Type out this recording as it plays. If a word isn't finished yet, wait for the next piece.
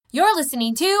You're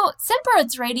listening to Simple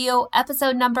Roots Radio,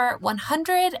 episode number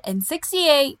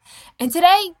 168. And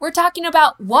today we're talking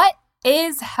about what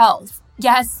is health?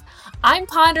 Yes, I'm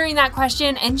pondering that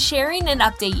question and sharing an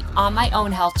update on my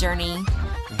own health journey.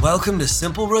 Welcome to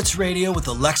Simple Roots Radio with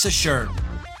Alexa Schirm.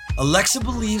 Alexa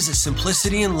believes that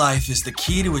simplicity in life is the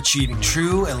key to achieving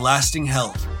true and lasting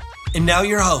health. And now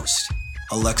your host,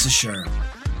 Alexa Schirm.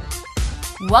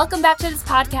 Welcome back to this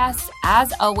podcast.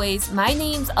 As always, my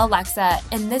name's Alexa,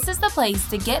 and this is the place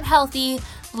to get healthy,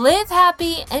 live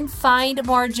happy, and find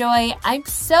more joy. I'm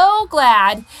so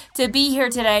glad to be here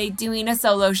today doing a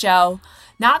solo show.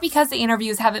 Not because the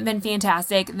interviews haven't been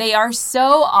fantastic. They are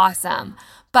so awesome.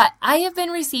 But I have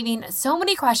been receiving so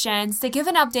many questions to give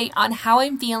an update on how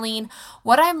I'm feeling,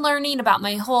 what I'm learning about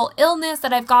my whole illness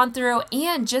that I've gone through,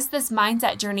 and just this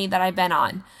mindset journey that I've been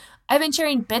on. I've been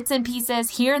sharing bits and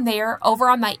pieces here and there over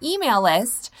on my email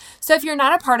list. So if you're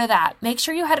not a part of that, make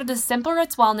sure you head to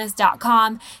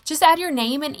simplerootswellness.com. Just add your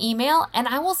name and email, and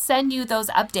I will send you those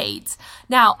updates.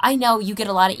 Now, I know you get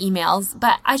a lot of emails,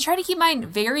 but I try to keep mine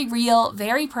very real,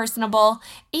 very personable,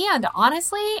 and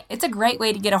honestly, it's a great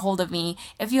way to get a hold of me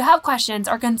if you have questions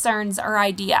or concerns or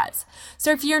ideas.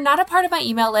 So if you're not a part of my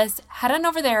email list, head on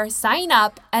over there, sign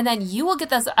up, and then you will get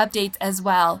those updates as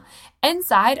well.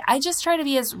 Inside, I just try to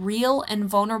be as real and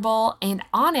vulnerable and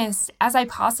honest as I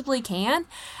possibly can.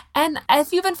 And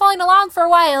if you've been following along for a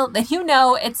while, then you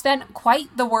know it's been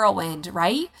quite the whirlwind,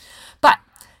 right? But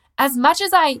as much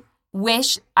as I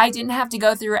wish I didn't have to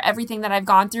go through everything that I've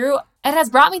gone through, it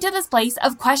has brought me to this place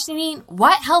of questioning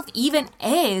what health even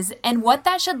is and what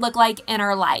that should look like in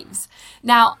our lives.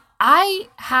 Now, I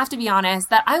have to be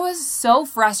honest that I was so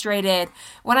frustrated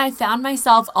when I found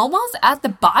myself almost at the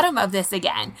bottom of this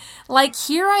again. Like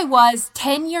here I was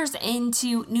 10 years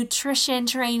into nutrition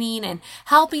training and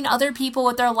helping other people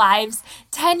with their lives.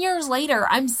 10 years later,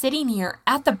 I'm sitting here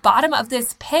at the bottom of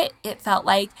this pit, it felt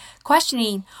like,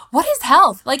 questioning, what is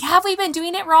health? Like, have we been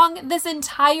doing it wrong this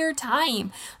entire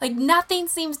time? Like, nothing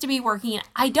seems to be working.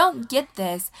 I don't get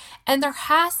this. And there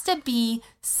has to be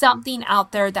something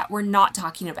out there that we're not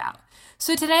talking about.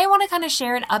 So today I want to kind of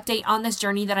share an update on this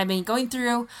journey that I've been going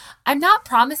through. I'm not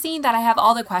promising that I have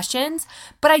all the questions,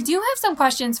 but I do have some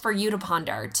questions for you to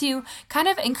ponder, to kind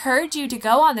of encourage you to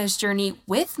go on this journey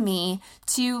with me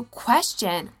to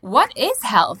question, what is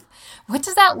health? What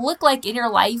does that look like in your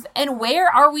life? And where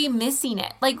are we missing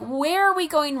it? Like, where are we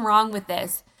going wrong with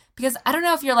this? Because I don't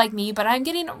know if you're like me, but I'm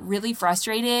getting really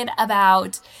frustrated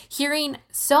about hearing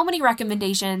so many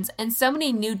recommendations and so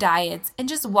many new diets and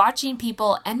just watching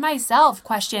people and myself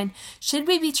question, should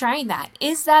we be trying that?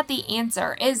 Is that the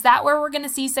answer? Is that where we're going to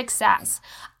see success?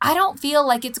 I don't feel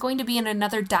like it's going to be in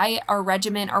another diet or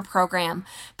regimen or program,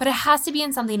 but it has to be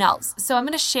in something else. So I'm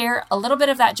going to share a little bit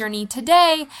of that journey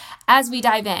today as we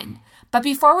dive in. But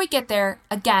before we get there,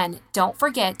 again, don't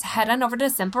forget to head on over to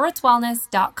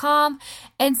simplerootswellness.com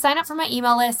and sign up for my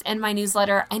email list and my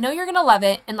newsletter. I know you're going to love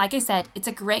it. And like I said, it's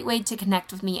a great way to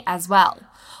connect with me as well.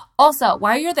 Also,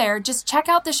 while you're there, just check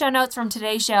out the show notes from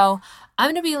today's show. I'm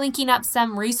going to be linking up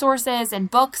some resources and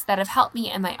books that have helped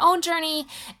me in my own journey.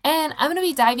 And I'm going to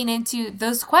be diving into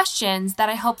those questions that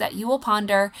I hope that you will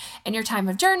ponder in your time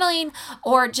of journaling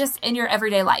or just in your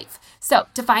everyday life. So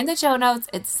to find the show notes,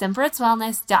 it's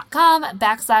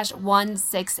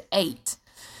simplerootswellness.com/168.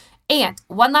 And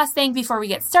one last thing before we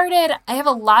get started, I have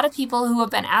a lot of people who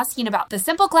have been asking about the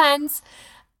Simple Cleanse.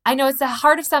 I know it's the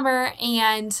heart of summer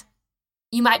and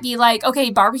you might be like, okay,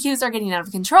 barbecues are getting out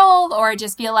of control, or I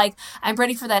just feel like I'm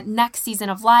ready for that next season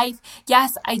of life.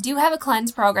 Yes, I do have a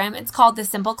cleanse program. It's called the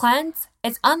Simple Cleanse.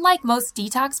 It's unlike most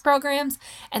detox programs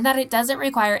in that it doesn't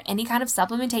require any kind of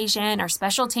supplementation or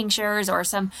special tinctures or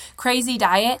some crazy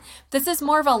diet. This is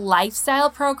more of a lifestyle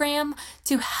program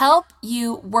to help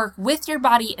you work with your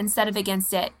body instead of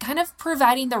against it, kind of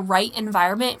providing the right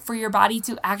environment for your body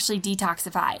to actually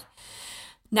detoxify.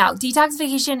 Now,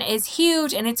 detoxification is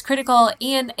huge and it's critical,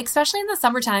 and especially in the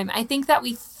summertime, I think that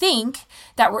we think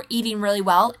that we're eating really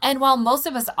well, and while most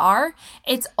of us are,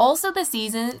 it's also the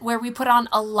season where we put on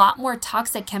a lot more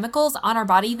toxic chemicals on our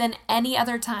body than any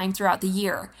other time throughout the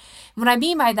year. What I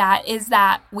mean by that is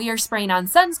that we are spraying on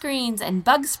sunscreens and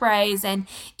bug sprays, and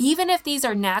even if these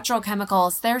are natural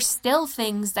chemicals, there's still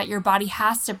things that your body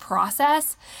has to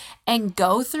process and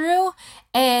go through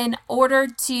in order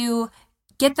to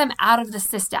get them out of the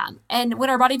system. And when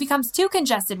our body becomes too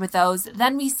congested with those,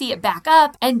 then we see it back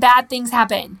up and bad things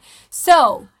happen.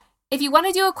 So if you want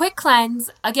to do a quick cleanse,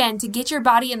 again, to get your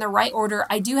body in the right order,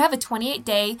 I do have a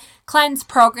 28-day cleanse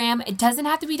program. It doesn't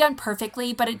have to be done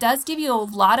perfectly, but it does give you a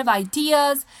lot of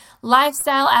ideas,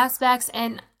 lifestyle aspects,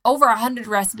 and over 100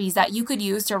 recipes that you could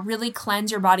use to really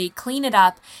cleanse your body, clean it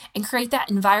up, and create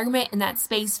that environment and that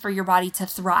space for your body to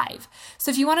thrive. So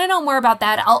if you want to know more about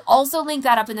that, I'll also link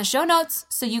that up in the show notes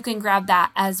so you can grab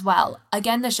that as well.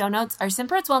 Again, the show notes are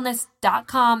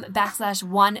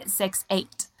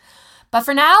simplerootswellness.com/168. But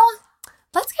for now,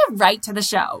 let's get right to the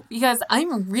show because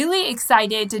I'm really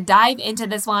excited to dive into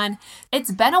this one. It's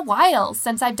been a while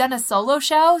since I've done a solo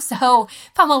show, so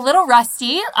if I'm a little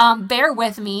rusty, bear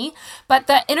with me. But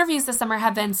the interviews this summer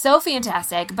have been so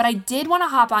fantastic, but I did want to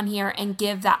hop on here and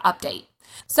give that update.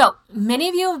 So many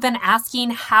of you have been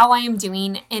asking how I am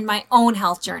doing in my own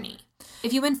health journey.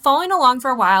 If you've been following along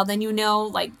for a while, then you know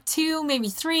like 2, maybe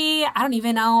 3,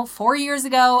 4 years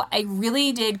ago, I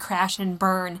really did crash and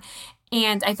burn.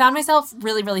 And I found myself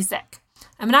really, really sick.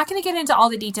 I'm not going to get into all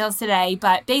the details today,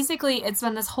 but basically it's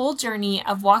been this whole journey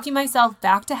of walking myself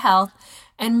back to health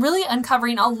and really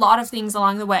uncovering a lot of things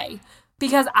along the way.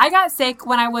 Because I got sick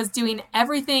when I was doing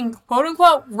everything, quote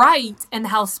unquote, right in the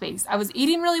health space. I was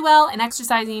eating really well and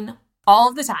exercising all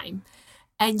of the time.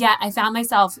 And yet I found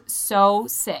myself so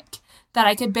sick that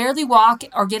I could barely walk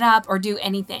or get up or do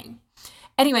anything.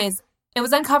 Anyways, it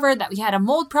was uncovered that we had a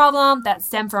mold problem that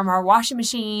stemmed from our washing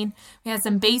machine. We had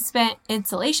some basement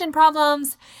insulation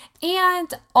problems.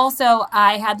 And also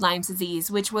I had Lyme's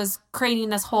disease, which was creating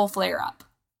this whole flare up.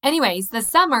 Anyways, this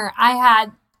summer I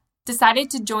had decided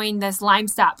to join this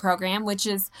LymeStop program, which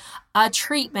is a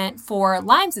treatment for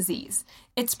Lyme's disease.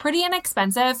 It's pretty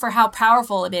inexpensive for how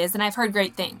powerful it is, and I've heard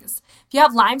great things. If you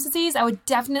have Lyme's disease, I would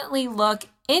definitely look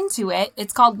into it.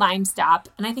 It's called LymeStop,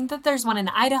 and I think that there's one in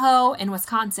Idaho and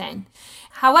Wisconsin.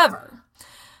 However,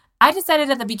 I decided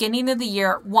at the beginning of the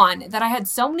year, one, that I had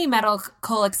so many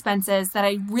medical expenses that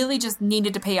I really just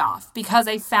needed to pay off because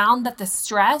I found that the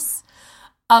stress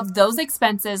of those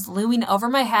expenses looming over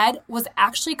my head was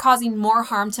actually causing more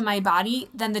harm to my body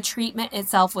than the treatment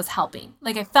itself was helping.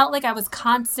 Like I felt like I was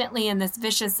constantly in this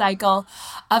vicious cycle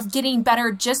of getting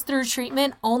better just through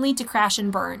treatment only to crash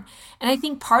and burn. And I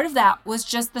think part of that was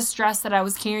just the stress that I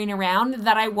was carrying around,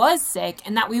 that I was sick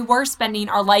and that we were spending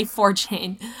our life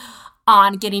fortune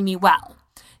on getting me well.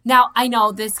 Now, I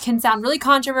know this can sound really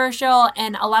controversial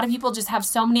and a lot of people just have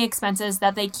so many expenses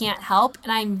that they can't help.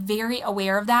 And I'm very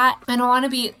aware of that. And I want to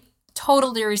be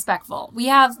totally respectful. We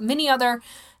have many other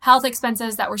health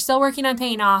expenses that we're still working on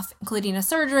paying off, including a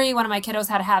surgery one of my kiddos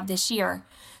had to have this year.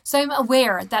 So I'm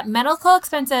aware that medical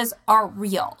expenses are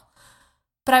real.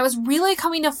 But I was really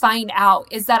coming to find out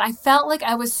is that I felt like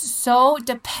I was so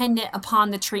dependent upon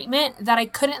the treatment that I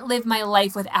couldn't live my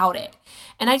life without it.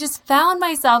 And I just found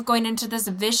myself going into this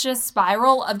vicious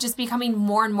spiral of just becoming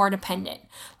more and more dependent.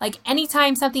 Like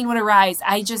anytime something would arise,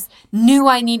 I just knew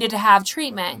I needed to have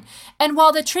treatment. And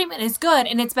while the treatment is good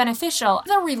and it's beneficial,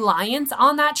 the reliance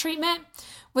on that treatment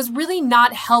was really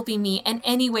not helping me in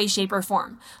any way, shape, or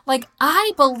form. Like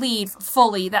I believe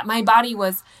fully that my body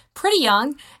was pretty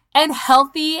young and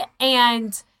healthy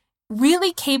and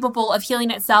really capable of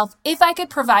healing itself if I could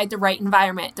provide the right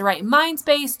environment, the right mind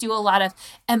space, do a lot of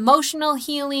emotional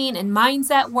healing and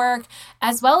mindset work,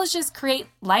 as well as just create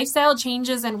lifestyle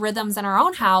changes and rhythms in our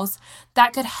own house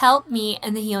that could help me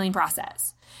in the healing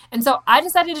process. And so I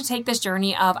decided to take this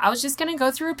journey of I was just going to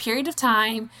go through a period of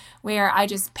time where I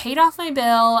just paid off my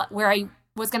bill, where I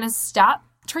was going to stop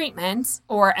treatments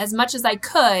or as much as I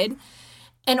could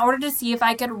in order to see if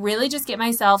I could really just get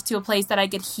myself to a place that I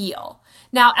could heal.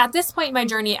 Now, at this point in my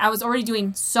journey, I was already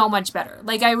doing so much better.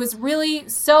 Like I was really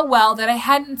so well that I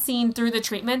hadn't seen through the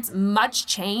treatments much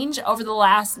change over the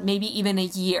last maybe even a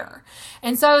year.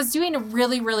 And so I was doing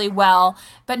really, really well,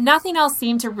 but nothing else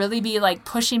seemed to really be like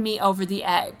pushing me over the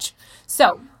edge.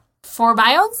 So for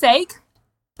my own sake,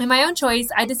 in my own choice,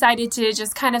 I decided to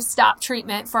just kind of stop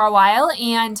treatment for a while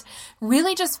and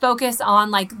really just focus on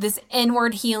like this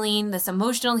inward healing, this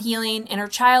emotional healing, inner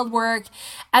child work,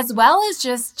 as well as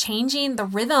just changing the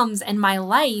rhythms in my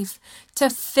life to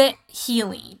fit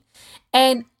healing.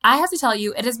 And I have to tell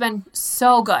you, it has been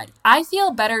so good. I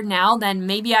feel better now than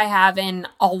maybe I have in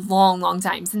a long, long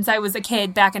time, since I was a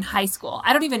kid back in high school.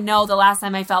 I don't even know the last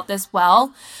time I felt this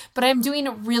well, but I'm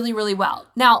doing really, really well.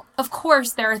 Now, of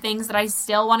course, there are things that I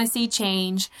still want to see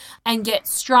change and get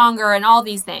stronger and all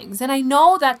these things. And I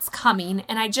know that's coming,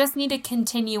 and I just need to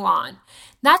continue on.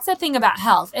 That's the thing about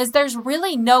health, is there's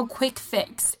really no quick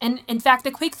fix. And in fact,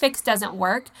 the quick fix doesn't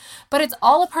work, but it's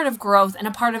all a part of growth and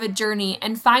a part of a journey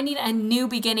and finding a new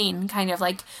beginning, kind of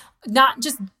like not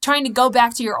just trying to go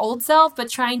back to your old self, but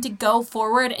trying to go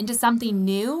forward into something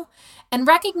new and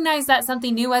recognize that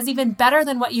something new is even better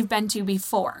than what you've been to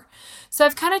before. So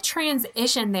I've kind of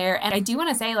transitioned there, and I do want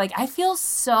to say, I feel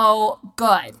so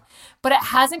good, but it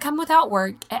hasn't come without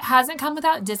work. It hasn't come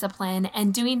without discipline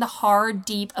and doing the hard,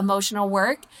 deep emotional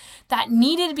work that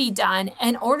needed to be done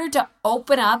in order to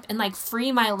open up and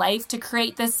free my life to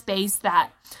create this space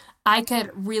that I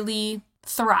could really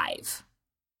thrive.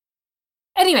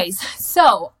 Anyways,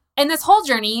 so in this whole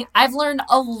journey, I've learned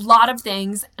a lot of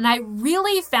things, and I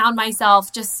really found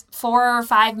myself just 4 or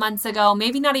 5 months ago,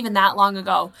 maybe not even that long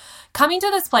ago, coming to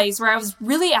this place where I was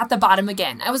really at the bottom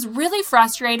again. I was really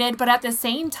frustrated, but at the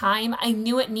same time, I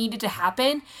knew it needed to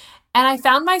happen. And I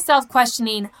found myself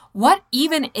questioning, what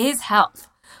even is health?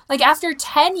 After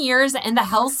 10 years in the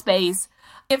health space,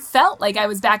 it felt like I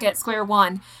was back at square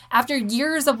one. After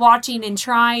years of watching and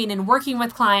trying and working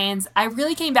with clients, I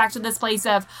really came back to this place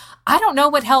of, I don't know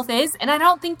what health is, and I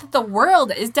don't think that the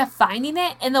world is defining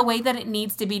it in the way that it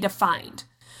needs to be defined.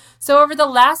 So over the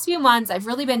last few months, I've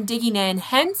really been digging in,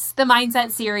 hence the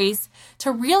Mindset series,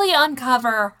 to really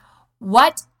uncover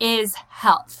what is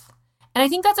health. And I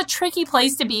think that's a tricky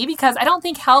place to be because I don't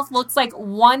think health looks like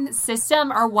one system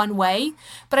or one way,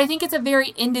 but I think it's a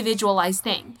very individualized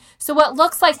thing. So what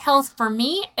looks like health for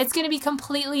me, it's going to be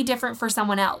completely different for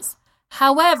someone else.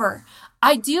 However,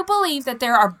 I do believe that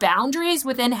there are boundaries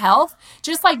within health,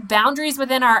 just like boundaries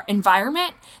within our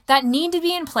environment, that need to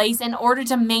be in place in order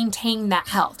to maintain that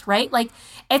health, right?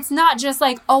 It's not just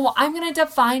I'm going to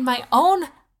define my own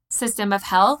system of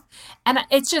health, and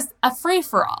it's just a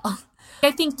free-for-all. I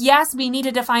think, yes, we need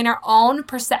to define our own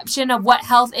perception of what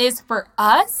health is for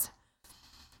us.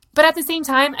 But at the same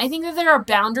time, I think that there are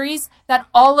boundaries that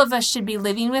all of us should be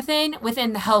living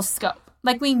within the health scope.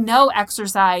 We know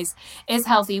exercise is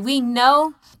healthy. We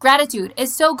know gratitude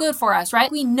is so good for us,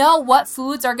 right? We know what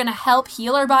foods are going to help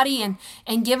heal our body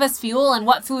and give us fuel, and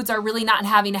what foods are really not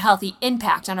having a healthy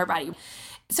impact on our body.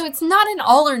 So it's not an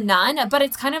all or none, but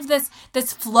it's kind of this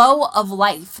flow of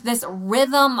life, this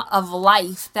rhythm of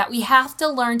life that we have to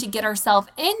learn to get ourselves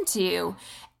into,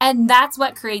 and that's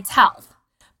what creates health.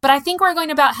 But I think we're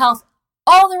going about health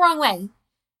all the wrong way,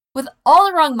 with all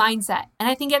the wrong mindset, and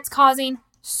I think it's causing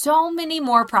so many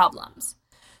more problems.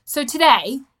 So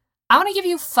today, I want to give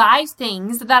you 5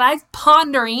 things that I'm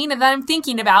pondering and that I'm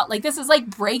thinking about. This is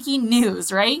breaking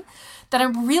news, right? That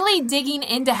I'm really digging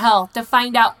into health to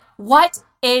find out what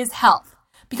is health.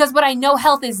 Because what I know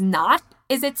health is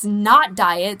it's not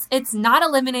diets, it's not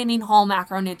eliminating whole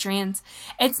macronutrients,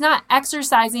 it's not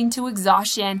exercising to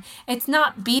exhaustion, it's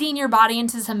not beating your body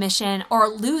into submission or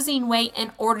losing weight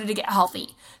in order to get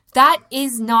healthy. That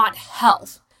is not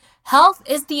health. Health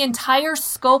is the entire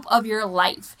scope of your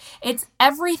life. It's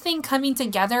everything coming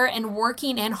together and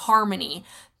working in harmony.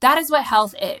 That is what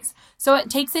health is. So it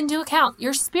takes into account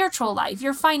your spiritual life,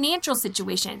 your financial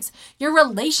situations, your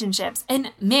relationships.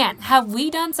 And man, have we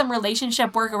done some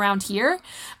relationship work around here?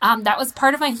 That was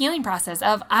part of my healing process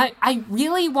of I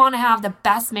really want to have the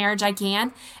best marriage I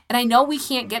can. And I know we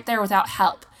can't get there without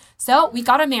help. So we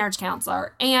got a marriage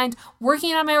counselor and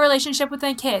working on my relationship with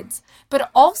my kids, but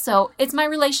also it's my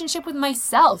relationship with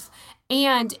myself.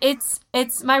 And it's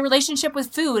my relationship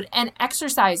with food and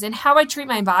exercise and how I treat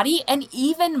my body. And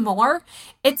even more,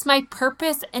 it's my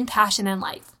purpose and passion in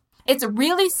life. It's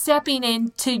really stepping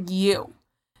into you,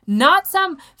 not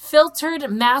some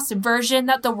filtered mass version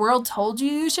that the world told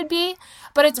you should be,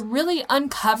 but it's really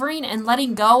uncovering and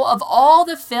letting go of all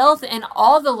the filth and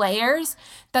all the layers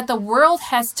that the world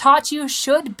has taught you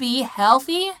should be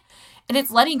healthy. And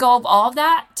it's letting go of all of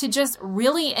that to just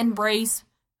really embrace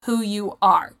who you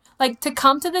are. To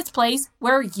come to this place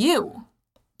where you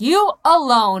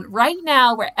alone, right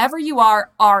now, wherever you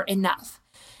are enough.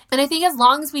 And I think as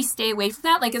long as we stay away from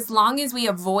that, as long as we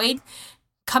avoid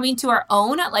coming to our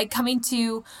own, coming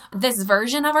to this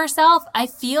version of ourselves, I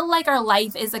feel like our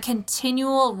life is a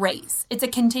continual race. It's a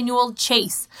continual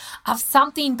chase of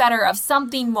something better, of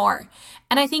something more.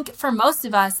 And I think for most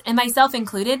of us, and myself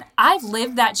included, I've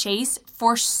lived that chase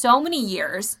for so many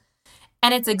years,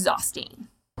 and it's exhausting.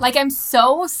 I'm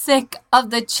so sick of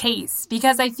the chase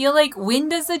because I feel when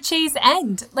does the chase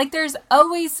end? There's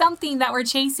always something that we're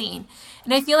chasing.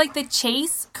 And I feel like the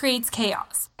chase creates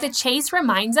chaos. The chase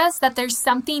reminds us that there's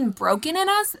something broken in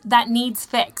us that needs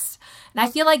fixed. And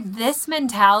I feel like this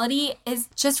mentality is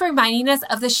just reminding us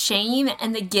of the shame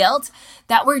and the guilt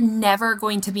that we're never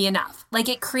going to be enough.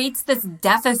 It creates this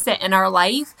deficit in our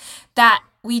life that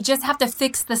we just have to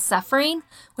fix the suffering,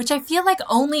 which I feel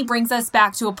only brings us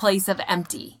back to a place of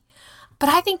empty. But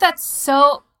I think that's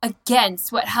so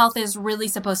against what health is really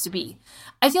supposed to be.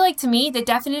 I feel like to me, the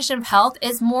definition of health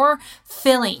is more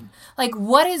filling. Like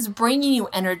what is bringing you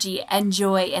energy and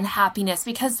joy and happiness,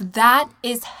 because that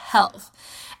is health.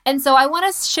 And so I want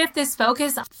to shift this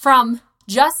focus from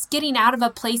just getting out of a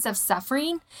place of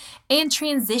suffering and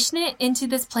transition it into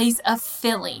this place of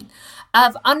filling,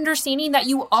 of understanding that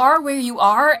you are where you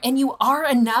are and you are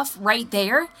enough right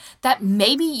there that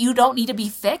maybe you don't need to be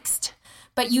fixed,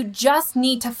 but you just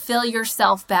need to fill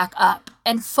yourself back up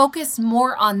and focus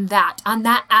more on that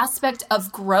aspect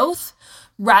of growth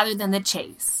rather than the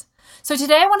chase. So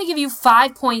today I want to give you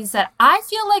 5 points that I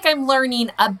feel like I'm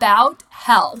learning about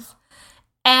health.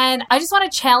 And I just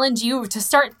want to challenge you to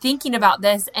start thinking about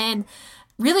this and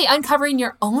really uncovering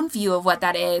your own view of what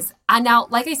that is. And now,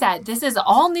 like I said, this is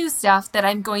all new stuff that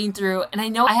I'm going through, and I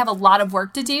know I have a lot of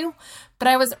work to do, but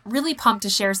I was really pumped to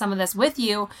share some of this with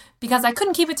you because I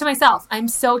couldn't keep it to myself. I'm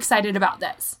so excited about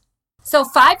this. So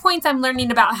 5 points I'm learning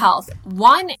about health.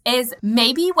 1 is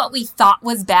maybe what we thought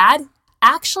was bad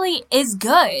actually is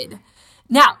good.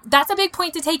 Now, that's a big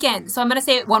point to take in, so I'm going to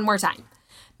say it one more time.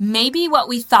 Maybe what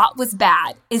we thought was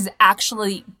bad is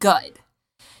actually good.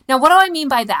 Now, what do I mean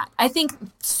by that? I think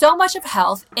so much of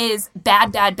health is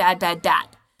bad.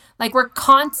 Like we're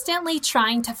constantly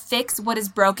trying to fix what is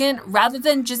broken rather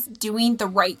than just doing the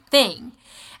right thing.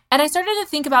 And I started to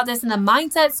think about this in the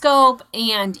mindset scope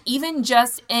and even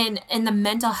just in the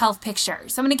mental health picture.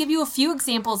 So I'm going to give you a few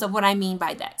examples of what I mean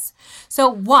by this. So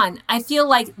 1, I feel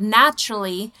like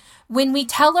naturally, when we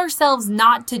tell ourselves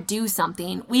not to do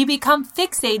something, we become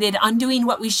fixated on doing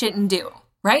what we shouldn't do,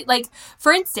 right? Like,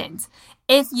 for instance,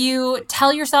 if you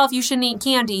tell yourself you shouldn't eat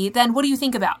candy, then what do you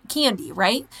think about? Candy,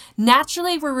 right?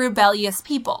 Naturally, we're rebellious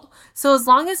people. So as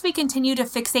long as we continue to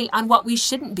fixate on what we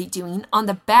shouldn't be doing, on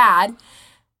the bad,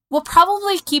 we'll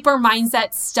probably keep our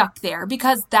mindset stuck there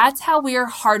because that's how we're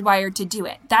hardwired to do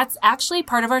it. That's actually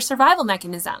part of our survival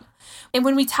mechanism. And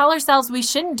when we tell ourselves we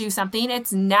shouldn't do something,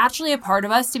 it's naturally a part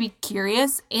of us to be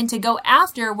curious and to go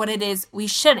after what it is we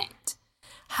shouldn't.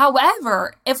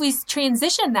 However, if we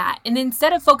transition that and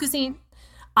instead of focusing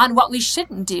on what we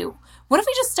shouldn't do, what if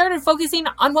we just started focusing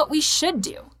on what we should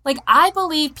do? Like, I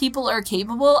believe people are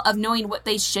capable of knowing what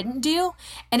they shouldn't do.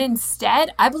 And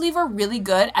instead, I believe we're really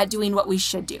good at doing what we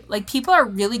should do. Like, people are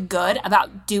really good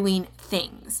about doing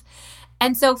things.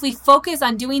 And so if we focus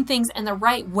on doing things in the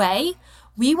right way,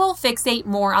 we will fixate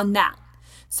more on that.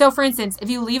 So for instance, if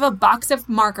you leave a box of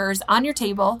markers on your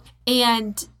table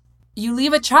and you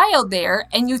leave a child there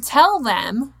and you tell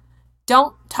them,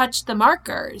 don't touch the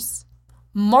markers,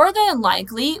 more than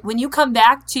likely, when you come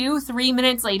back 2-3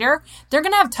 minutes later, they're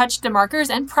going to have touched the markers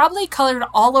and probably colored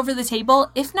all over the table,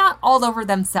 if not all over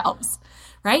themselves,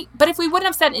 right? But if we wouldn't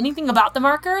have said anything about the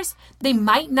markers, they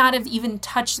might not have even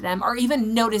touched them or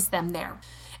even noticed them there,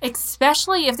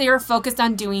 especially if they are focused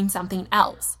on doing something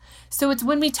else. So it's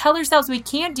when we tell ourselves we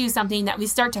can't do something that we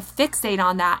start to fixate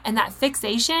on that, and that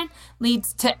fixation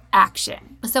leads to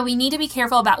action. So we need to be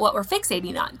careful about what we're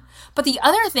fixating on. But the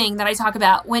other thing that I talk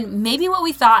about when maybe what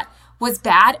we thought was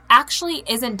bad actually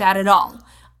isn't bad at all.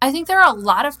 I think there are a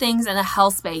lot of things in the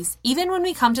health space, even when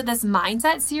we come to this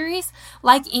mindset series,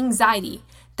 like anxiety,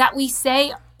 that we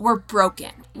say we're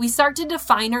broken. We start to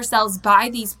define ourselves by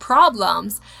these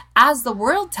problems as the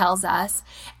world tells us,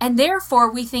 and therefore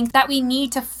we think that we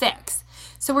need to fix.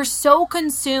 So we're so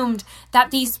consumed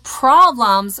that these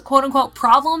problems, quote unquote,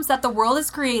 problems that the world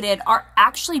has created are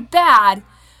actually bad,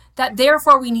 that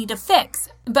therefore we need to fix.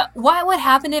 But what would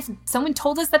happen if someone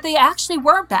told us that they actually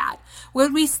were bad?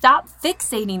 Would we stop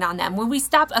fixating on them? Would we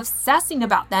stop obsessing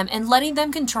about them and letting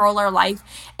them control our life?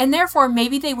 And therefore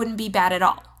maybe they wouldn't be bad at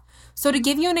all. So to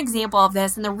give you an example of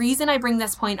this, and the reason I bring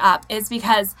this point up is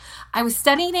because I was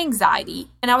studying anxiety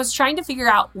and I was trying to figure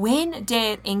out, when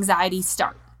did anxiety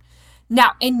start?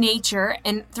 Now, in nature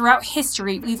and throughout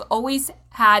history, we've always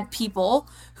had people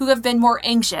who have been more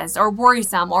anxious or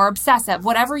worrisome or obsessive,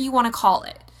 whatever you want to call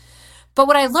it. But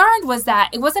what I learned was that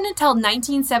it wasn't until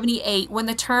 1978 when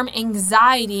the term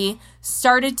anxiety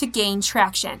started to gain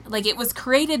traction. Like, it was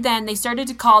created then, they started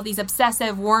to call these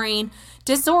obsessive, worrying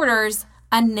disorders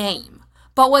a name.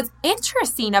 But what's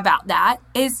interesting about that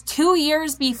is 2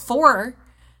 years before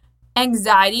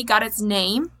anxiety got its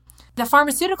name, the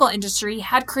pharmaceutical industry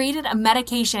had created a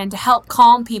medication to help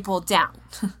calm people down.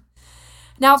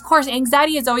 Now, of course,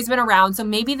 anxiety has always been around, so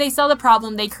maybe they saw the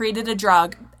problem, they created a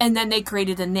drug, and then they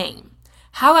created a name.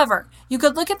 However, you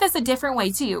could look at this a different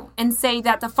way too and say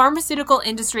that the pharmaceutical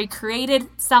industry created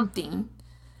something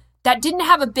that didn't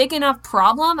have a big enough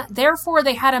problem, therefore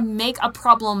they had to make a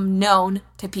problem known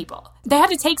to people. They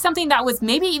had to take something that was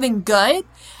maybe even good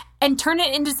and turn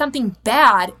it into something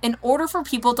bad in order for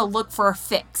people to look for a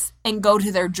fix and go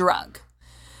to their drug.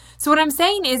 So what I'm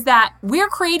saying is that we're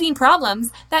creating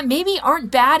problems that maybe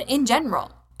aren't bad in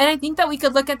general. And I think that we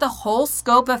could look at the whole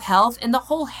scope of health and the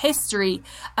whole history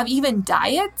of even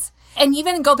diets and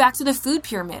even go back to the food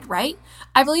pyramid, right?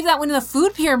 I believe that when the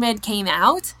food pyramid came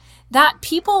out, that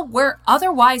people were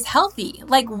otherwise healthy.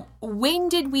 Like, when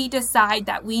did we decide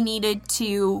that we needed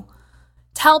to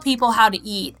tell people how to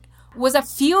eat? Was a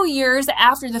few years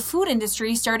after the food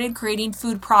industry started creating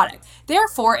food products.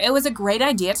 Therefore, it was a great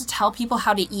idea to tell people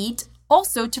how to eat,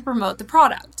 also to promote the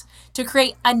product, to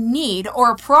create a need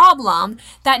or a problem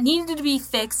that needed to be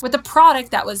fixed with the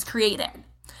product that was created.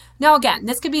 Now, again,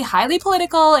 this could be highly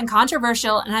political and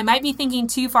controversial, and I might be thinking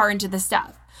too far into this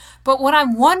stuff. But what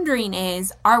I'm wondering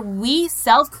is, are we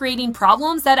self-creating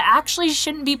problems that actually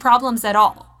shouldn't be problems at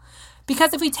all?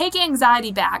 Because if we take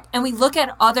anxiety back and we look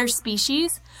at other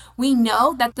species, we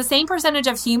know that the same percentage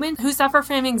of humans who suffer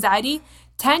from anxiety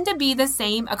tend to be the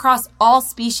same across all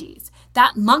species.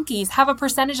 That monkeys have a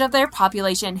percentage of their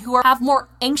population who have more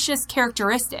anxious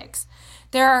characteristics.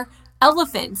 There are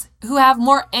elephants who have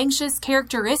more anxious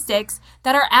characteristics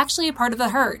that are actually a part of the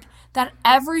herd. That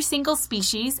every single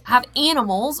species have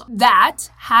animals that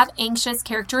have anxious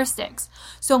characteristics.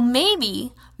 So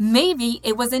maybe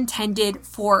it was intended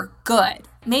for good.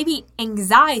 Maybe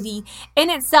anxiety in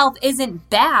itself isn't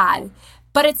bad,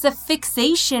 but it's a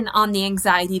fixation on the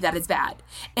anxiety that is bad.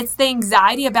 It's the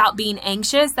anxiety about being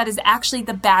anxious that is actually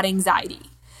the bad anxiety.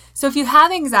 So if you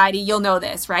have anxiety, you'll know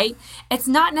this, right? It's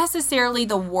not necessarily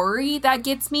the worry that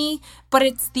gets me, but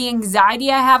it's the anxiety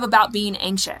I have about being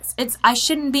anxious. I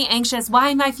shouldn't be anxious. Why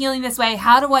am I feeling this way?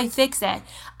 How do I fix it?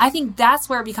 I think that's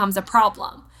where it becomes a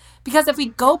problem. Because if we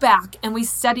go back and we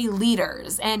study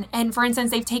leaders, and for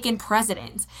instance, they've taken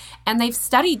presidents and they've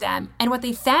studied them, and what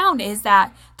they found is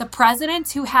that the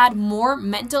presidents who had more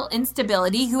mental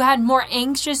instability, who had more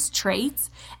anxious traits,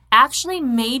 actually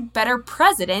made better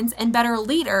presidents and better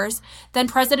leaders than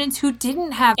presidents who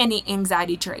didn't have any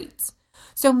anxiety traits.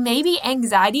 So maybe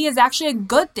anxiety is actually a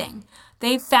good thing.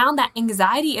 They've found that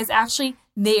anxiety is actually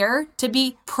there to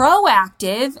be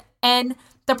proactive and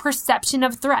the perception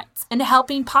of threats and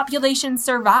helping populations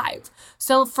survive.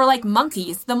 So for like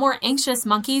monkeys, the more anxious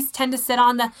monkeys tend to sit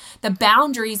on the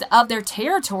boundaries of their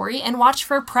territory and watch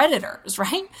for predators,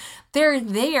 right? They're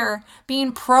there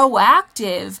being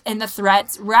proactive in the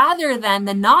threats rather than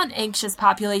the non-anxious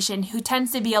population who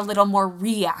tends to be a little more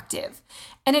reactive.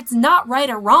 And it's not right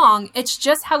or wrong. It's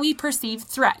just how we perceive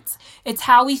threats. It's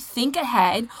how we think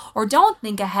ahead or don't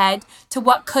think ahead to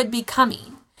what could be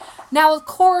coming. Now, of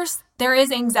course, there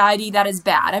is anxiety that is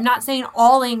bad. I'm not saying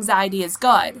all anxiety is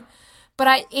good. But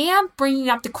I am bringing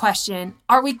up the question,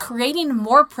 are we creating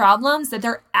more problems than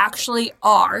there actually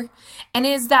are? And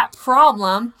is that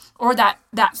problem or that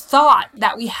thought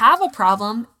that we have a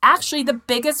problem actually the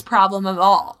biggest problem of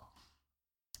all?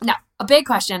 Now, a big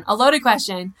question, a loaded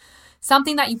question,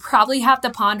 something that you probably have to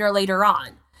ponder later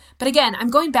on. But again, I'm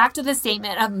going back to the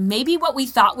statement of maybe what we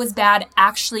thought was bad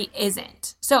actually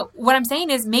isn't. So what I'm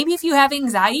saying is maybe if you have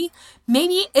anxiety,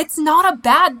 maybe it's not a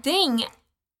bad thing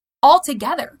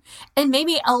altogether. And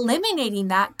maybe eliminating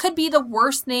that could be the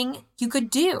worst thing you could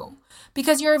do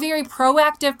because you're a very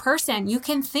proactive person. You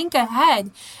can think ahead,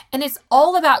 and it's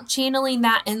all about channeling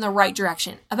that in the right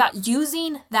direction, about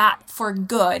using that for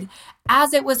good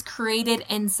as it was created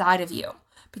inside of you.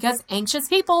 Because anxious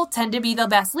people tend to be the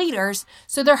best leaders,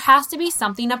 so there has to be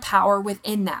something of power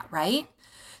within that, right?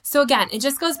 So again, it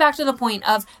just goes back to the point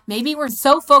of maybe we're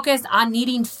so focused on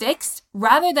needing fixed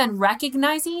rather than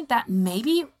recognizing that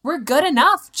maybe we're good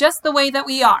enough just the way that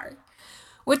we are.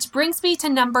 Which brings me to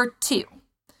number 2.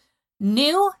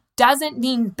 New doesn't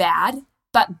mean bad,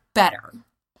 but better.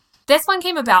 This one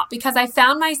came about because I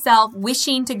found myself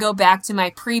wishing to go back to my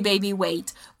pre-baby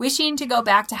weight, wishing to go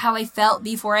back to how I felt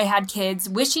before I had kids,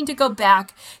 wishing to go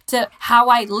back to how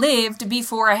I lived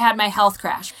before I had my health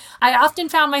crash. I often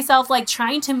found myself like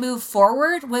trying to move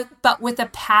forward but with a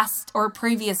past or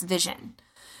previous vision.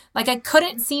 Like I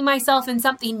couldn't see myself in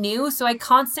something new, so I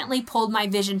constantly pulled my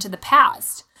vision to the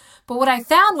past. But what I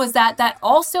found was that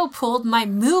also pulled my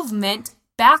movement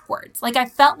backwards. Like I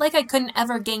felt like I couldn't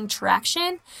ever gain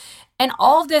traction. And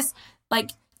all of this like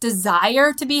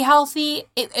desire to be healthy,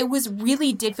 it was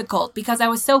really difficult because I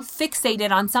was so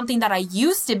fixated on something that I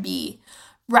used to be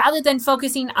rather than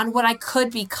focusing on what I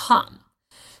could become.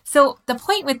 So the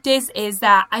point with this is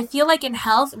that I feel like in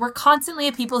health, we're constantly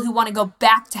a people who want to go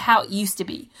back to how it used to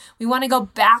be. We want to go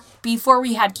back before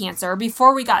we had cancer or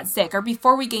before we got sick or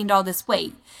before we gained all this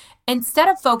weight, instead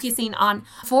of focusing on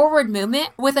forward movement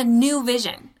with a new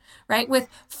vision. right? With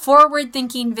forward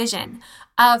thinking vision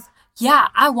of, yeah,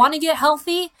 I want to get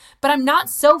healthy, but I'm not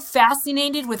so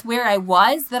fascinated with where I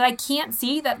was that I can't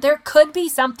see that there could be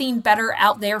something better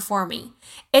out there for me.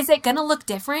 Is it going to look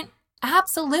different?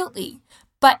 Absolutely.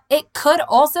 But it could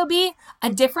also be a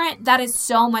different that is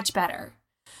so much better.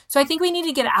 So I think we need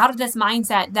to get out of this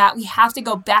mindset that we have to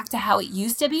go back to how it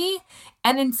used to be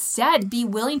and instead be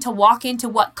willing to walk into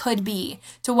what could be,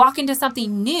 to walk into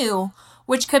something new,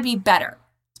 which could be better.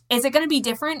 Is it going to be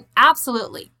different?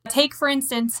 Absolutely. Take, for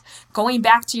instance, going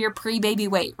back to your pre-baby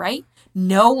weight, right?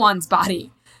 No one's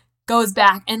body goes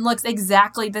back and looks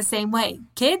exactly the same way.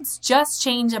 Kids just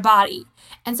change a body.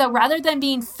 And so rather than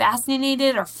being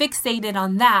fascinated or fixated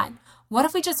on that, what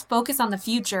if we just focus on the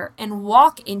future and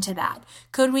walk into that?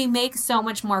 Could we make so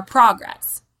much more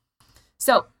progress?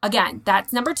 So again,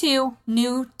 that's number 2.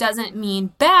 New doesn't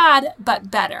mean bad,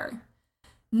 but better.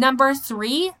 Number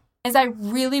 3 is I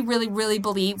really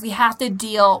believe we have to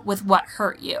deal with what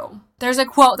hurt you. There's a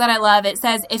quote that I love. It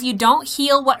says, if you don't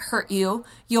heal what hurt you,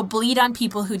 you'll bleed on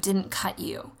people who didn't cut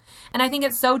you. And I think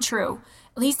it's so true,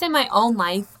 at least in my own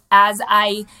life, as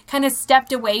I kind of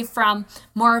stepped away from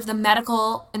more of the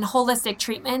medical and holistic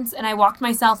treatments and I walked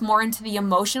myself more into the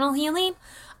emotional healing,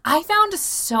 I found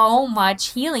so much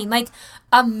healing, like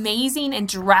amazing and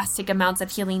drastic amounts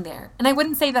of healing there. And I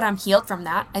wouldn't say that I'm healed from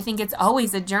that. I think it's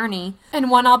always a journey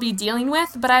and one I'll be dealing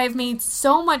with, but I have made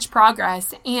so much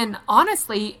progress. And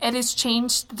honestly, it has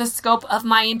changed the scope of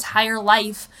my entire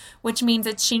life, which means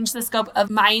it's changed the scope of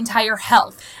my entire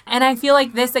health. And I feel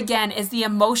like this, again, is the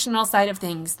emotional side of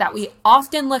things, that we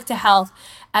often look to health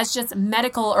as just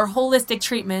medical or holistic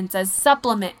treatments, as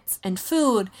supplements and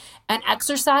food and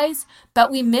exercise, but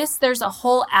we miss there's a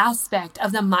whole aspect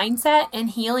of the mindset and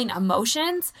healing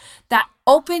emotions that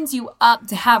opens you up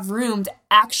to have room to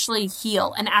actually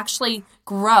heal and actually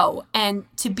grow and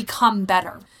to become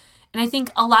better. And I think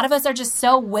a lot of us are just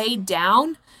so weighed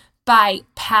down by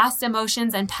past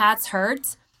emotions and past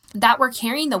hurts that we're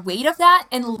carrying the weight of that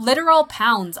in literal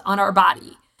pounds on our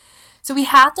body. So we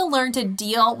have to learn to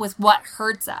deal with what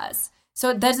hurts us so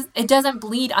it doesn't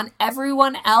bleed on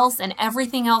everyone else and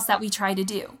everything else that we try to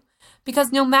do.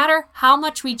 Because no matter how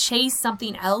much we chase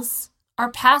something else, our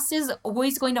past is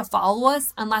always going to follow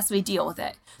us unless we deal with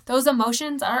it. Those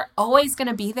emotions are always going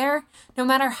to be there no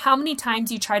matter how many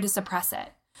times you try to suppress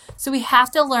it. So we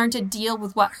have to learn to deal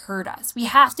with what hurt us. We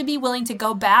have to be willing to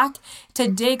go back, to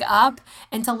dig up,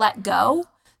 and to let go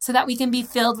so that we can be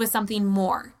filled with something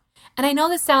more. And I know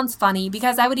this sounds funny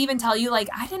because I would even tell you, like,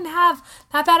 I didn't have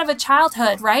that bad of a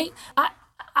childhood, right?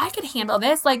 I could handle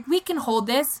this. Like, we can hold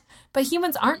this. But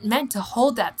humans aren't meant to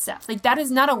hold that stuff. Like, that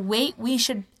is not a weight we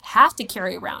should have to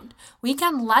carry around. We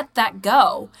can let that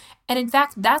go. And in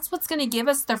fact, that's what's going to give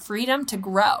us the freedom to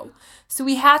grow. So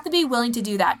we have to be willing to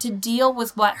do that, to deal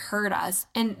with what hurt us.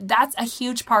 And that's a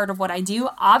huge part of what I do.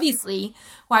 Obviously,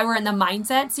 why we're in the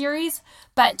mindset series,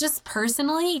 but just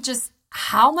personally, just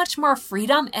how much more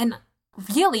freedom and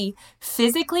really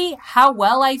physically how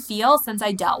well I feel since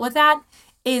I dealt with that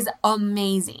is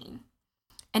amazing.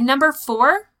 And number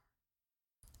 4,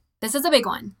 this is a big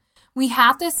one. We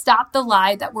have to stop the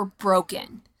lie that we're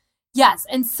broken. Yes,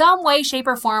 in some way, shape,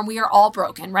 or form, we are all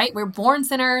broken, right? We're born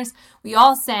sinners, we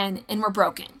all sin, and we're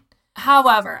broken.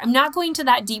 However, I'm not going to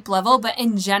that deep level, but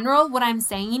in general, what I'm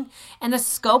saying, in the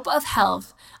scope of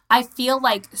health, I feel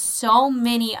like so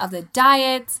many of the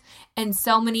diets and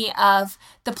so many of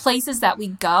the places that we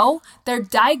go, they're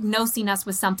diagnosing us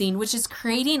with something, which is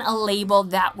creating a label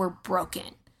that we're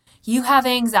broken. You have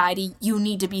anxiety, you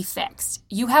need to be fixed.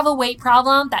 You have a weight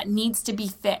problem that needs to be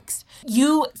fixed.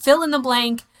 You fill in the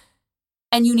blank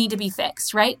and you need to be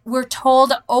fixed, right? We're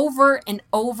told over and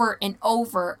over and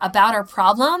over about our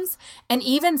problems and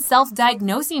even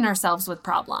self-diagnosing ourselves with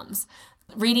problems.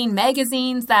 Reading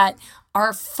magazines that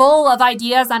are full of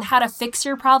ideas on how to fix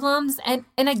your problems. And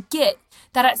I get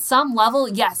that at some level,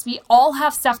 yes, we all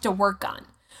have stuff to work on.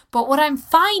 But what I'm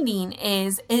finding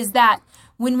is that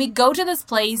when we go to this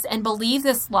place and believe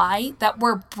this lie that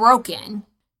we're broken,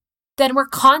 then we're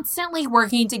constantly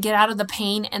working to get out of the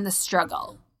pain and the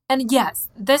struggle. And yes,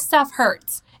 this stuff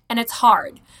hurts and it's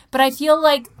hard. But I feel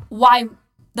like why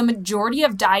the majority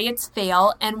of diets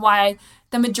fail and why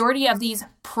the majority of these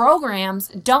programs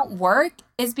don't work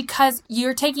is because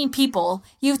you're taking people,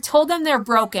 you've told them they're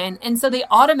broken, and so they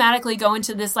automatically go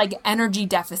into this like energy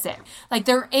deficit. Like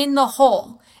they're in the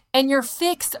hole. And your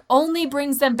fix only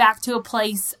brings them back to a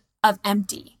place of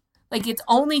empty. Like it's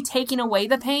only taking away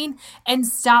the pain and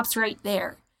stops right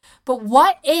there. But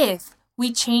what if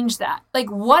we change that? Like,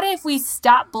 what if we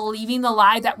stop believing the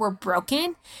lie that we're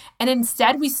broken and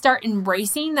instead we start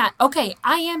embracing that, okay,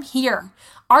 I am here.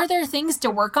 Are there things to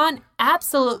work on?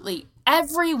 Absolutely.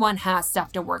 Everyone has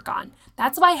stuff to work on.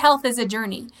 That's why health is a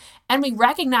journey. And we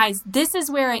recognize this is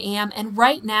where I am. And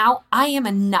right now, I am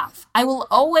enough. I will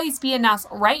always be enough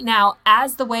right now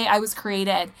as the way I was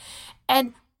created.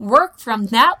 And work from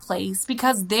that place,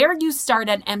 because there you start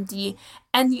at empty.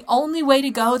 And the only way to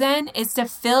go then is to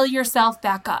fill yourself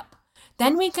back up.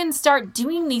 Then we can start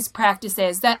doing these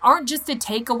practices that aren't just to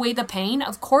take away the pain.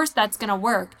 Of course, that's going to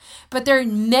work, but they're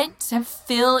meant to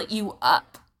fill you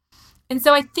up. And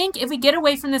so I think if we get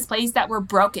away from this place that we're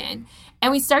broken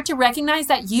and we start to recognize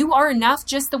that you are enough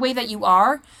just the way that you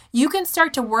are, you can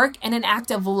start to work in an act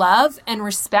of love and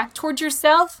respect towards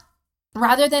yourself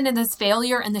rather than in this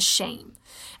failure and the shame.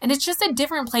 And it's just a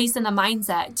different place in the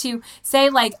mindset to say,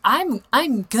 like,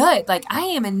 I'm good. Like, I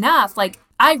am enough. Like,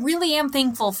 I really am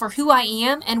thankful for who I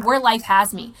am and where life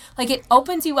has me. Like, it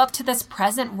opens you up to this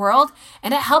present world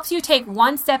and it helps you take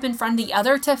one step in front of the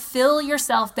other to fill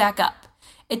yourself back up.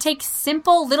 It takes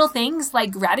simple little things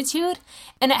like gratitude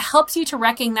and it helps you to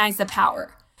recognize the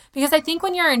power. Because I think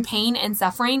when you're in pain and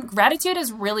suffering, gratitude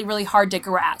is really, really hard to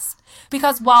grasp.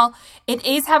 Because while it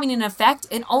is having an effect,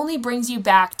 it only brings you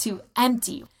back to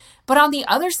empty. But on the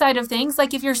other side of things,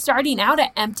 like if you're starting out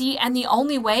at empty and the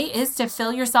only way is to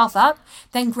fill yourself up,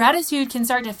 then gratitude can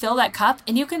start to fill that cup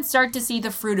and you can start to see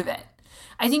the fruit of it.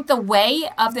 I think the way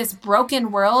of this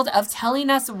broken world of telling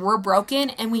us we're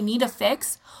broken and we need a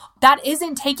fix, that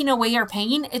isn't taking away our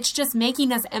pain. It's just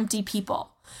making us empty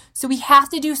people. So we have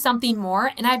to do something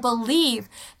more. And I believe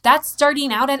that's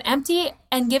starting out at empty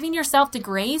and giving yourself the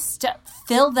grace to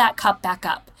fill that cup back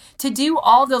up, to do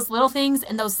all those little things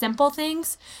and those simple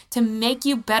things to make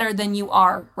you better than you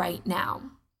are right now.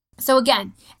 So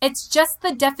again, it's just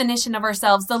the definition of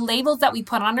ourselves, the labels that we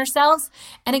put on ourselves.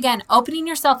 And again, opening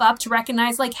yourself up to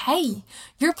recognize like, hey,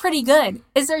 you're pretty good.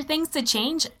 Is there things to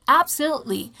change?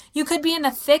 Absolutely. You could be in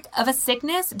the thick of a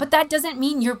sickness, but that doesn't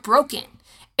mean you're broken.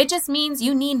 It just means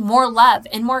you need more love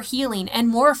and more healing and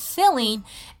more filling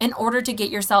in order to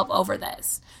get yourself over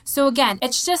this. So again,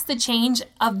 it's just the change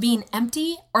of being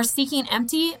empty or seeking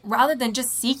empty rather than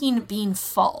just seeking being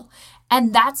full.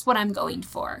 And that's what I'm going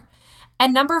for.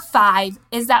 And number 5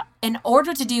 is that in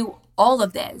order to do all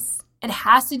of this, it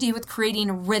has to do with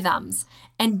creating rhythms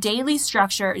and daily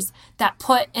structures that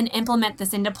put and implement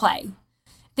this into play.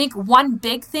 I think one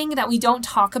big thing that we don't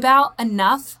talk about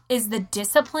enough is the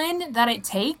discipline that it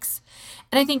takes.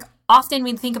 And I think often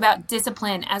we think about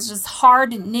discipline as just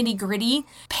hard, nitty-gritty,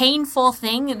 painful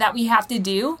thing that we have to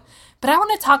do. But I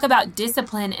want to talk about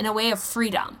discipline in a way of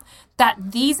freedom.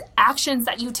 That these actions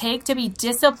that you take to be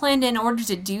disciplined in order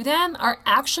to do them are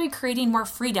actually creating more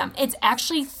freedom. It's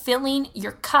actually filling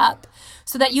your cup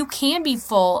so that you can be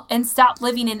full and stop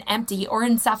living in empty or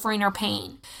in suffering or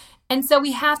pain. And so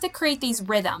we have to create these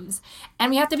rhythms and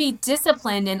we have to be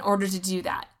disciplined in order to do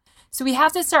that. So we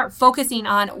have to start focusing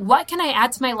on what can I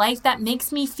add to my life that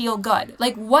makes me feel good?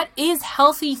 Like what is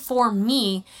healthy for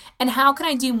me and how can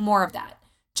I do more of that?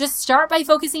 Just start by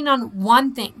focusing on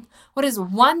one thing. What is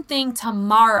one thing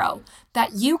tomorrow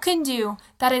that you can do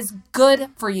that is good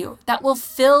for you, that will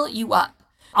fill you up?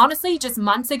 Honestly, just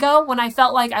months ago when I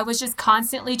felt like I was just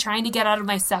constantly trying to get out of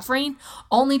my suffering,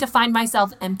 only to find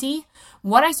myself empty,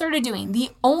 what I started doing,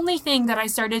 the only thing that I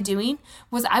started doing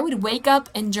was I would wake up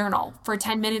and journal for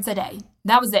 10 minutes a day.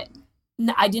 That was it.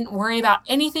 I didn't worry about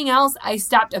anything else. I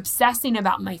stopped obsessing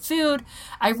about my food.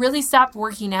 I really stopped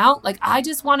working out. Like I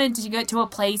just wanted to get to a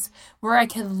place where I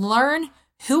could learn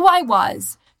who I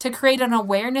was to create an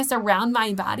awareness around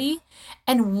my body.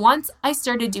 And once I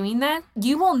started doing that,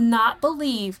 you will not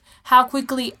believe how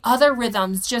quickly other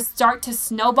rhythms just start to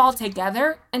snowball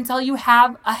together until you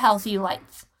have a healthy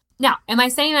life. Now, am I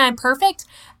saying I'm perfect?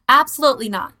 Absolutely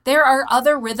not. There are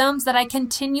other rhythms that I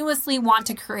continuously want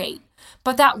to create.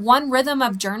 But that one rhythm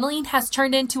of journaling has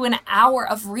turned into an hour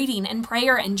of reading and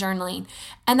prayer and journaling.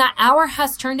 And that hour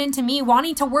has turned into me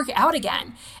wanting to work out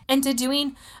again and to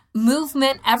doing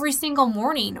movement every single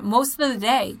morning, most of the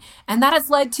day. And that has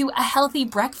led to a healthy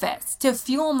breakfast to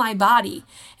fuel my body.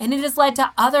 And it has led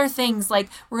to other things like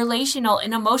relational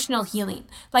and emotional healing.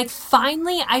 Like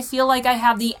finally, I feel like I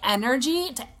have the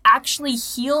energy to actually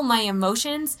heal my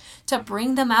emotions, to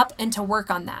bring them up and to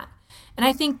work on that. And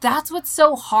I think that's what's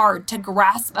so hard to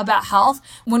grasp about health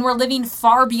when we're living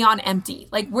far beyond empty.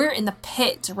 Like we're in the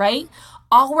pit, right?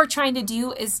 All we're trying to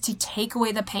do is to take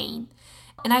away the pain.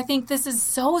 And I think this is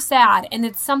so sad. And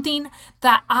it's something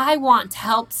that I want to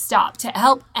help stop, to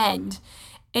help end,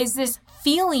 is this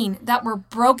feeling that we're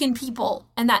broken people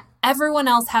and that everyone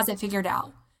else has it figured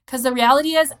out. Because the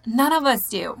reality is, none of us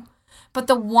do. But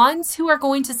the ones who are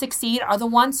going to succeed are the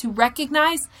ones who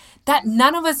recognize that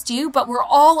none of us do, but we're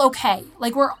all okay.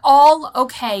 Like, we're all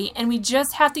okay. And we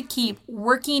just have to keep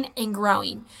working and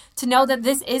growing to know that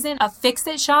this isn't a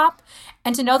fix-it shop,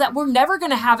 and to know that we're never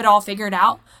going to have it all figured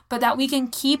out, but that we can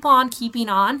keep on keeping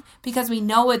on because we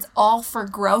know it's all for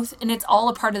growth and it's all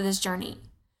a part of this journey.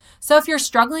 So if you're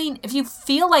struggling, if you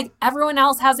feel like everyone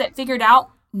else has it figured out,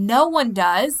 no one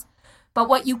does. But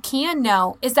what you can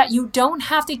know is that you don't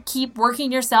have to keep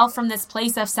working yourself from this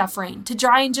place of suffering to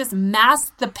try and just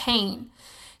mask the pain.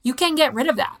 You can get rid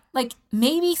of that. Like,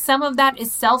 maybe some of that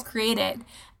is self-created.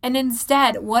 And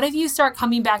instead, what if you start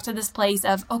coming back to this place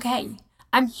of, okay,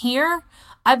 I'm here.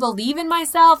 I believe in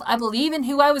myself. I believe in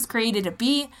who I was created to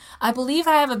be. I believe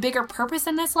I have a bigger purpose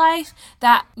in this life,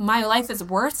 that my life is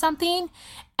worth something.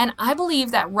 And I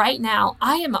believe that right now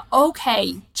I am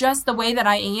okay just the way that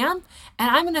I am. And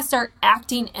I'm going to start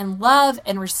acting in love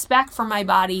and respect for my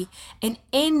body. And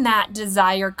in that,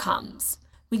 desire comes.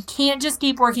 We can't just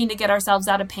keep working to get ourselves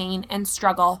out of pain and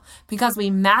struggle, because we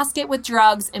mask it with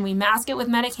drugs and we mask it with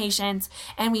medications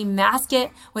and we mask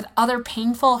it with other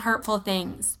painful, hurtful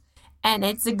things. And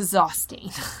it's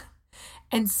exhausting.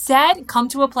 Instead, come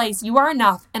to a place you are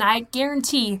enough, and I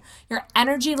guarantee your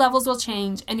energy levels will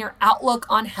change and your outlook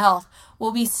on health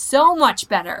will be so much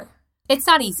better. It's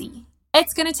not easy.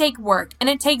 It's going to take work, and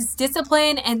it takes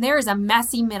discipline, and there is a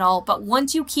messy middle. But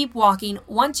once you keep walking,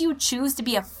 once you choose to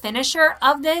be a finisher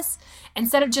of this,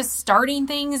 instead of just starting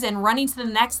things and running to the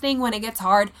next thing when it gets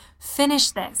hard,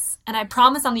 finish this. And I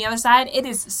promise on the other side, it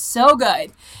is so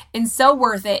good and so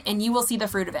worth it, and you will see the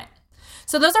fruit of it.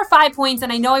 So those are 5 points,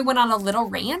 and I know I went on a little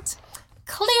rant.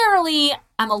 Clearly,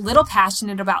 I'm a little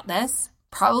passionate about this.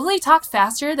 Probably talked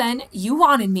faster than you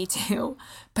wanted me to,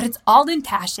 but it's all in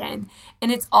passion,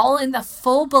 and it's all in the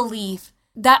full belief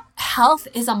that health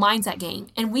is a mindset game,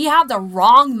 and we have the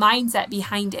wrong mindset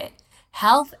behind it.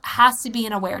 Health has to be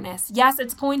an awareness. Yes,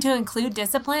 it's going to include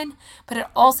discipline, but it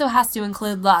also has to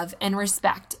include love and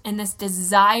respect and this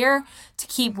desire to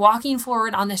keep walking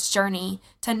forward on this journey,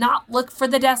 to not look for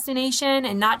the destination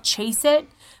and not chase it,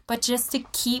 but just to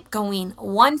keep going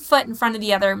one foot in front of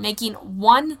the other, making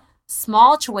one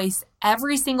small choice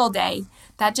every single day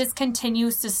that just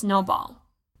continues to snowball.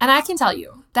 And I can tell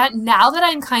you that now that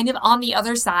I'm kind of on the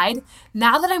other side,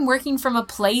 now that I'm working from a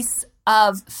place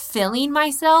of filling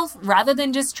myself rather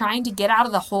than just trying to get out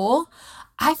of the hole,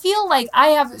 I feel like I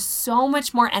have so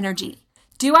much more energy.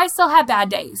 Do I still have bad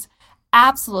days?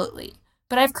 Absolutely.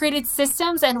 But I've created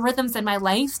systems and rhythms in my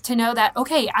life to know that,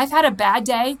 okay, I've had a bad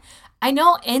day. I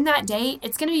know in that day,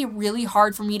 it's going to be really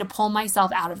hard for me to pull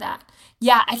myself out of that.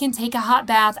 Yeah, I can take a hot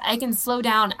bath, I can slow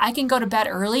down, I can go to bed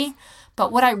early,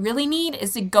 but what I really need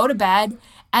is to go to bed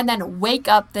and then wake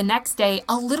up the next day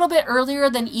a little bit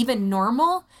earlier than even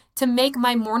normal to make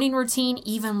my morning routine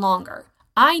even longer.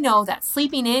 I know that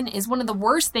sleeping in is one of the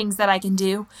worst things that I can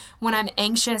do when I'm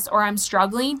anxious or I'm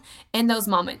struggling in those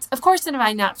moments. Of course, if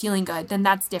I'm not feeling good, then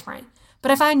that's different.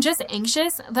 But if I'm just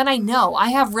anxious, then I know I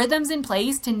have rhythms in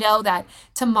place to know that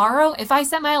tomorrow, if I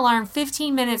set my alarm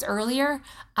 15 minutes earlier,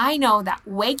 I know that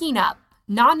waking up,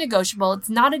 non-negotiable, it's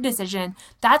not a decision.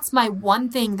 That's my one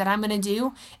thing that I'm going to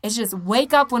do is just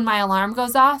wake up when my alarm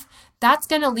goes off. That's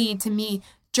going to lead to me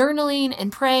journaling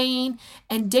and praying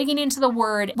and digging into the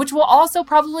word, which will also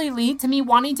probably lead to me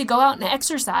wanting to go out and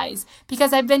exercise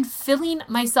because I've been filling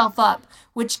myself up,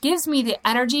 which gives me the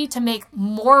energy to make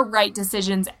more right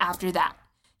decisions after that.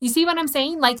 You see what I'm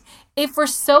saying? Like, if we're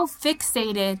so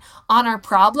fixated on our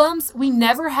problems, we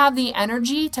never have the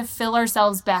energy to fill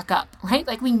ourselves back up, right?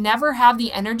 Like, we never have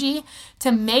the energy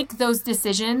to make those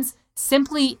decisions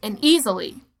simply and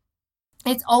easily.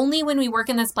 It's only when we work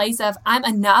in this place of I'm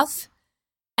enough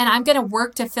and I'm going to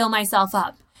work to fill myself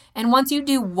up. And once you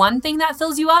do one thing that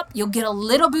fills you up, you'll get a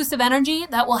little boost of energy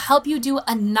that will help you do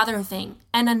another thing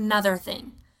and another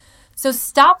thing. So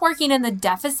stop working in the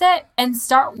deficit and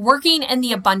start working in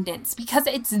the abundance because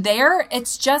it's there.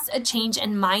 It's just a change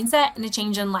in mindset and a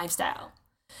change in lifestyle.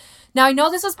 Now, I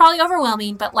know this was probably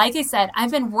overwhelming, but like I said,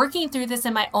 I've been working through this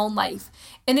in my own life,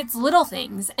 and it's little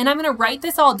things, and I'm going to write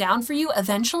this all down for you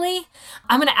eventually.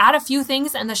 I'm going to add a few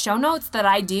things in the show notes that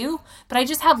I do, but I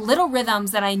just have little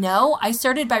rhythms that I know. I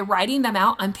started by writing them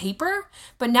out on paper,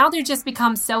 but now they've just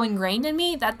become so ingrained in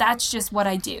me that that's just what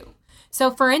I do. So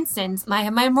for instance, my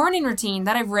morning routine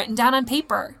that I've written down on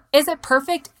paper, is it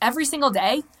perfect every single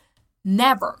day?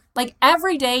 Never. Like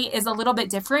every day is a little bit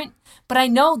different, but I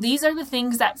know these are the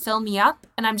things that fill me up,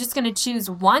 and I'm just going to choose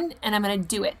one and I'm going to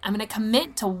do it. I'm going to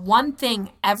commit to one thing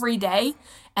every day,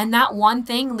 and that one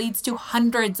thing leads to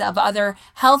hundreds of other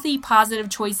healthy, positive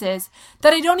choices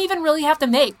that I don't even really have to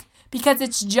make because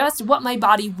it's just what my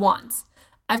body wants.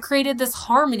 I've created this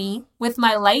harmony with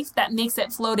my life that makes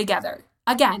it flow together.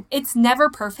 Again, it's never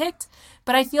perfect,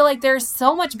 but I feel like there's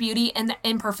so much beauty in the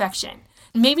imperfection.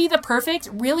 Maybe the perfect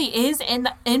really is in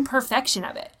the imperfection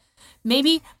of it.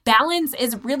 Maybe balance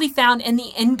is really found in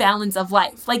the imbalance of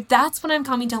life. Like that's what I'm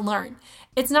coming to learn.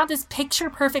 It's not this picture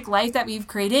perfect life that we've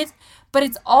created, but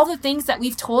it's all the things that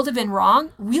we've told have been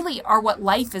wrong really are what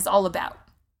life is all about.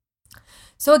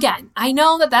 So again, I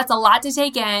know that that's a lot to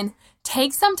take in.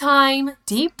 Take some time,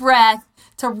 deep breath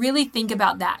to really think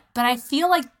about that. But I feel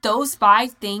like those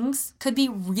 5 things could be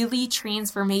really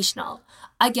transformational.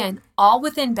 Again, all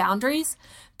within boundaries.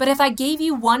 But if I gave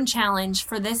you one challenge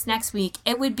for this next week,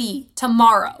 it would be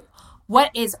tomorrow. What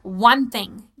is one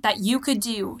thing that you could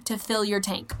do to fill your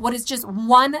tank? What is just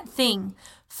one thing?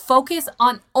 Focus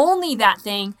on only that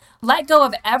thing. Let go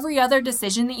of every other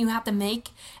decision that you have to make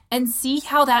and see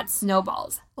how that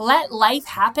snowballs. Let life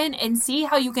happen and see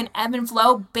how you can ebb and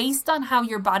flow based on how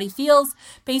your body feels,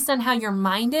 based on how your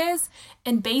mind is,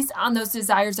 and based on those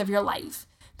desires of your life.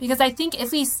 Because I think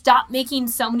if we stop making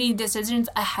so many decisions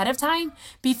ahead of time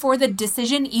before the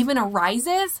decision even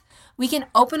arises, we can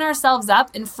open ourselves up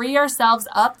and free ourselves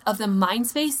up of the mind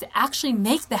space to actually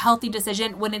make the healthy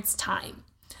decision when it's time.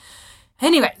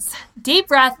 Anyways, deep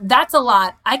breath, that's a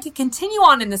lot. I could continue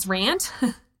on in this rant.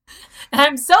 And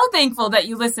I'm so thankful that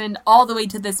you listened all the way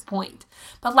to this point.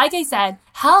 But like I said,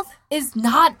 health is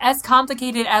not as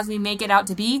complicated as we make it out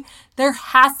to be. There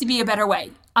has to be a better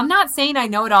way. I'm not saying I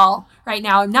know it all right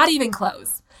now. I'm not even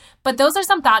close. But those are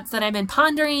some thoughts that I've been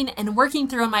pondering and working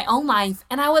through in my own life,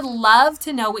 and I would love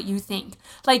to know what you think.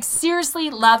 Like, seriously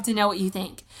love to know what you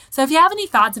think. So if you have any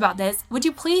thoughts about this, would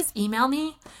you please email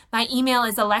me? My email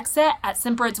is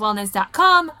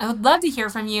alexa@simperitzwellness.com. I would love to hear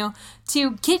from you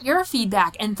to get your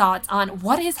feedback and thoughts on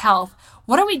what is health,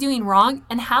 what are we doing wrong,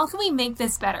 and how can we make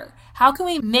this better? How can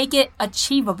we make it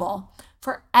achievable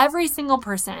for every single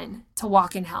person to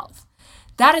walk in health?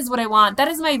 That is what I want. That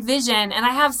is my vision. And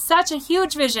I have such a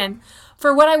huge vision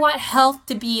for what I want health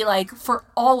to be like for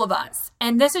all of us.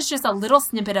 And this is just a little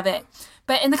snippet of it.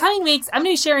 But in the coming weeks, I'm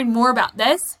going to be sharing more about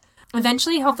this.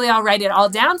 Eventually, hopefully I'll write it all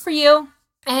down for you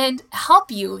and help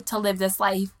you to live this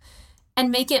life and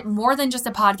make it more than just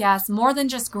a podcast, more than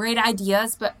just great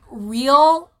ideas, but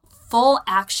real full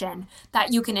action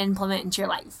that you can implement into your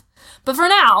life. But for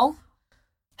now,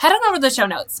 head on over to the show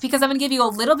notes because I'm going to give you a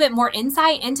little bit more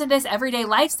insight into this everyday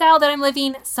lifestyle that I'm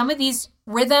living. Some of these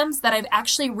rhythms that I've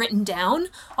actually written down.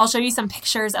 I'll show you some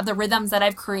pictures of the rhythms that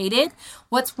I've created,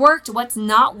 what's worked, what's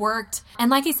not worked.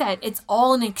 And like I said, it's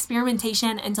all an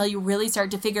experimentation until you really start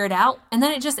to figure it out. And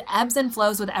then it just ebbs and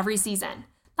flows with every season.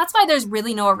 That's why there's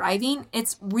really no arriving.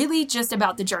 It's really just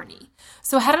about the journey.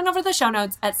 So head on over to the show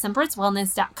notes at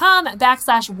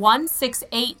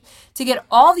simperitzwellness.com/168 to get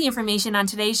all the information on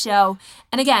today's show.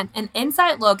 And again, an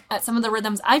inside look at some of the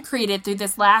rhythms I've created through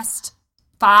this last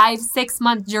 5-6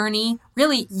 month journey,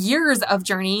 really years of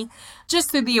journey,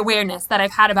 just through the awareness that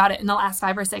I've had about it in the last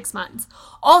 5 or 6 months.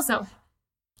 Also,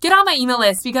 get on my email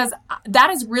list because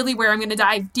that is really where I'm going to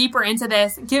dive deeper into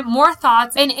this, get more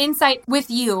thoughts and insight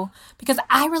with you because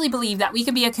I really believe that we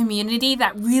can be a community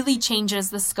that really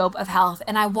changes the scope of health.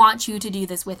 And I want you to do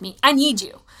this with me. I need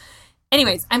you.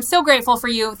 Anyways, I'm so grateful for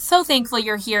you. So thankful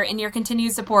you're here and your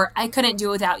continued support. I couldn't do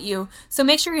it without you. So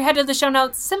make sure you head to the show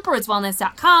notes,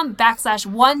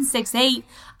 simperitzwellness.com/168.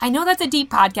 I know that's a deep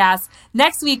podcast.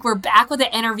 Next week, we're back with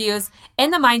the interviews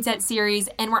in the Mindset series,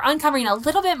 and we're uncovering a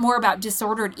little bit more about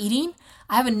disordered eating.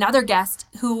 I have another guest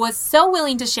who was so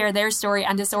willing to share their story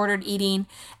on disordered eating.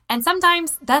 And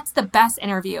sometimes that's the best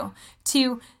interview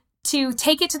to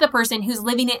take it to the person who's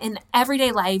living it in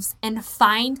everyday lives and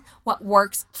find what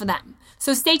works for them.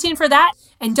 So stay tuned for that.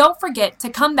 And don't forget to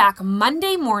come back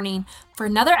Monday morning for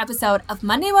another episode of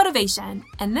Monday Motivation.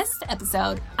 And this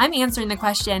episode, I'm answering the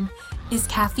question, is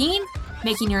caffeine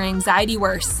making your anxiety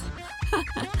worse?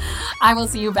 I will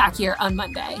see you back here on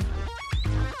Monday.